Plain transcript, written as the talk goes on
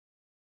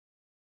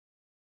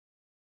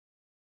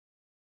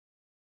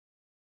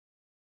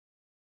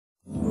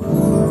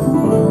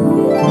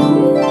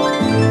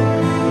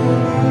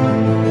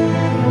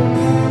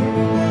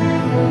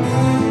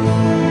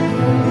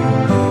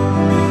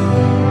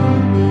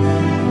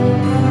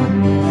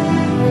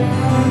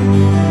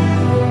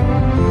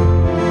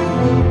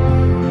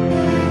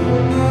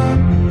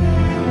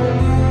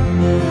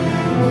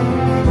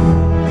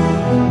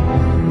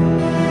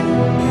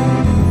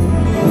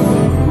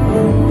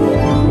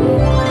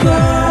Girl,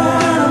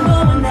 I'm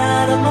going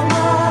out of my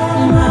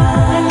mind.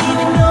 And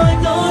even though I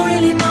don't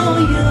really know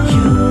you,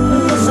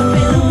 because I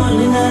feel I'm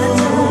running out of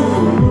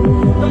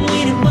time. I'm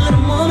waiting for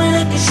the moment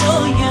I can show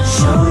you.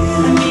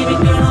 And baby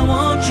girl, I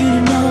want you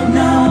to know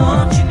now. I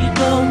want you to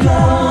go,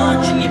 girl. I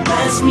want you to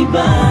pass me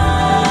by.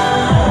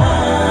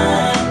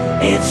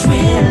 It's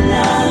real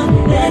love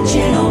that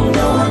you don't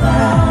know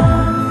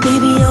about.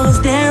 Baby, I was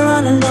there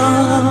all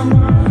along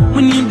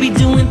when you'd be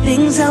doing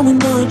things I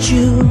would want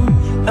you.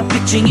 I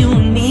picture you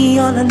and me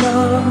all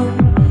alone.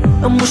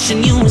 I'm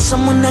wishing you were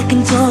someone I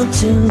can talk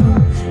to.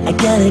 I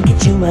gotta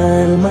get you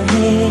out of my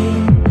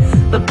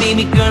head. But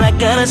baby girl, I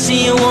gotta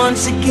see you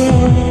once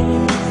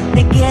again.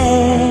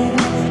 Again.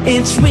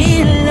 It's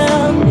real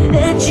love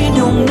that you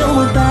don't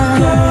know about.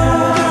 Girl,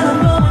 I'm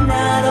going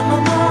out of my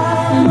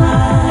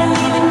mind. And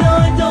even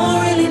though I don't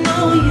really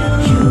know you,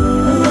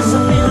 because I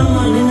feel I'm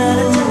running out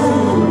of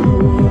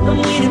time. I'm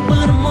waiting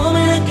for the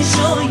moment I can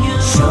show you.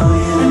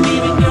 And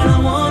baby girl, I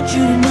want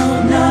you to know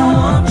now. I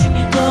want you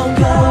to go,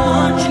 girl. I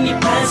want you to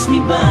pass me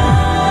by.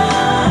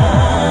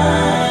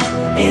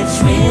 It's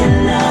real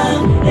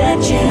love that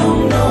you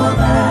don't know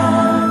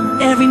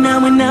about. Every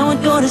now and now I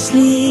go to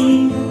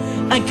sleep,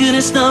 I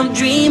couldn't stop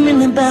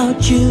dreaming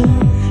about you.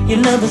 Your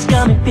love has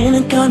got me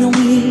feeling kinda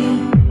weak.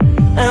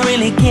 I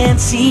really can't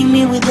see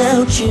me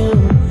without you.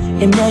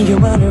 And now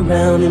you're all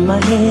around in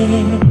my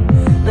head.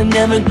 I'm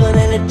never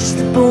gonna let you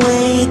slip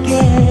away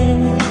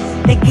again.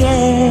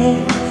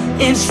 Again.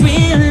 It's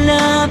real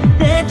love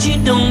that you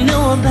don't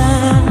know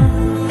about.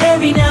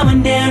 Every now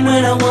and then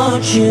when I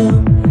want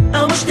you,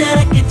 I wish that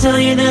I could tell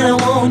you that I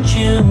want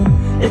you.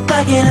 If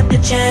I get up the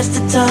chance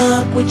to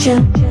talk with you,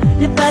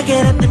 if I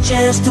get up the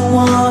chance to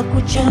walk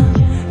with you,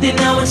 then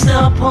I would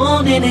stop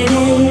holding it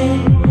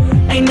in.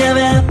 I never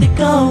have to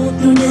go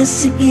through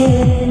this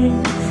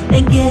again.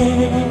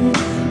 Again.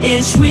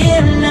 It's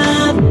real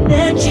love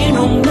that you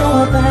don't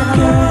know about.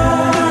 Girl,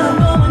 I'm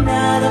going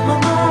out of my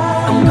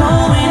mind. I'm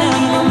going out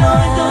even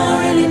though I don't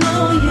really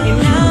know you.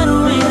 And I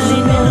don't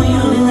really know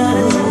you in a lot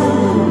of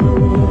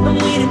time. I'm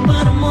waiting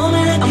for the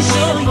moment I can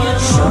show you.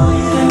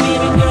 And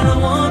baby girl, I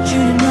want you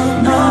to know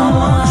now. I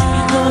want you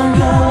to go,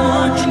 girl. I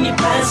want you to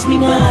pass me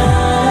by.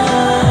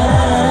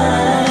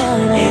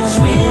 It's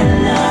real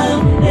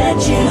love that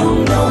you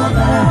don't know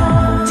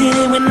about. Did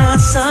it when I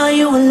saw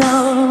you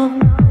alone.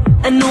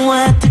 I knew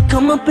I had to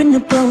come up and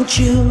approach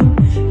you.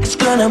 Cause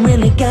girl, I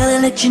really gotta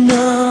let you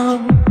know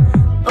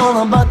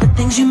all about the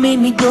things you made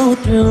me go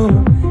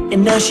through.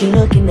 And now she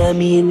looking at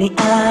me in the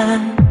eye.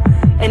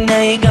 And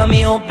now you got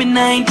me hoping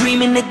I ain't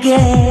dreaming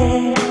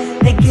again.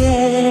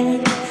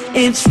 Again.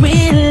 It's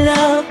real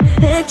love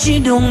that you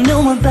don't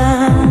know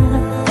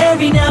about.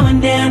 Every now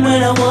and then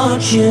when I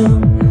want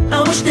you,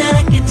 I wish that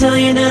I could tell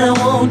you that I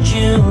want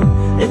you.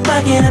 If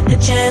I get up the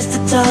chance to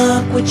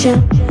talk with you,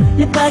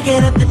 if I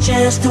get up the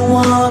chance to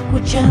walk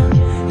with you,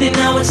 then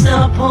I would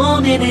stop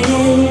holding it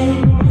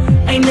in.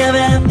 I never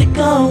have to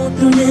go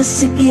through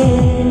this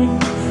again.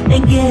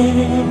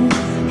 Again.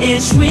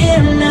 It's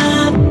real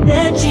love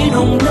that you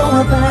don't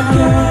know about.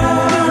 Girl,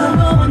 I'm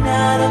going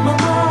out of my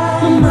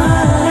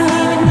mind.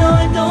 Even though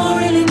I don't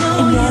really know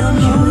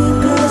you,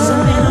 cause I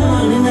feel I'm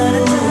running out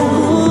of time.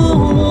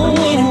 I'm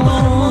waiting for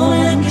the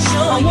moment I can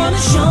show you. I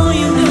wanna show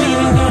you,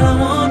 baby girl, I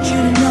want you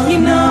to know. You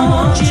know I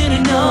want you to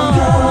know.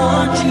 Girl, I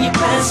want you to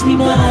pass me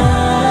by.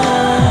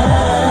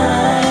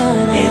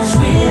 It's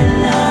real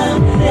love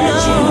that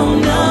you don't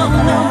know.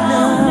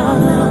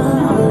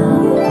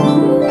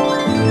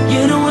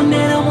 You're the one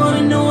that I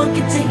wanna know. I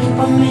can take it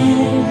from me.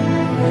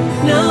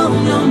 No,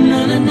 no, no,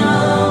 no, no.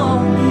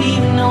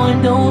 Even though I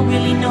don't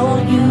really know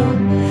you,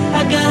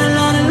 I got a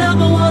lot of love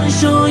I wanna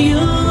show you.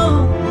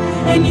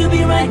 And you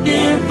be right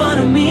there in front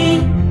of me.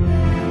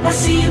 I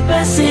see you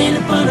passing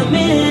in front of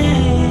me.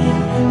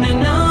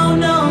 And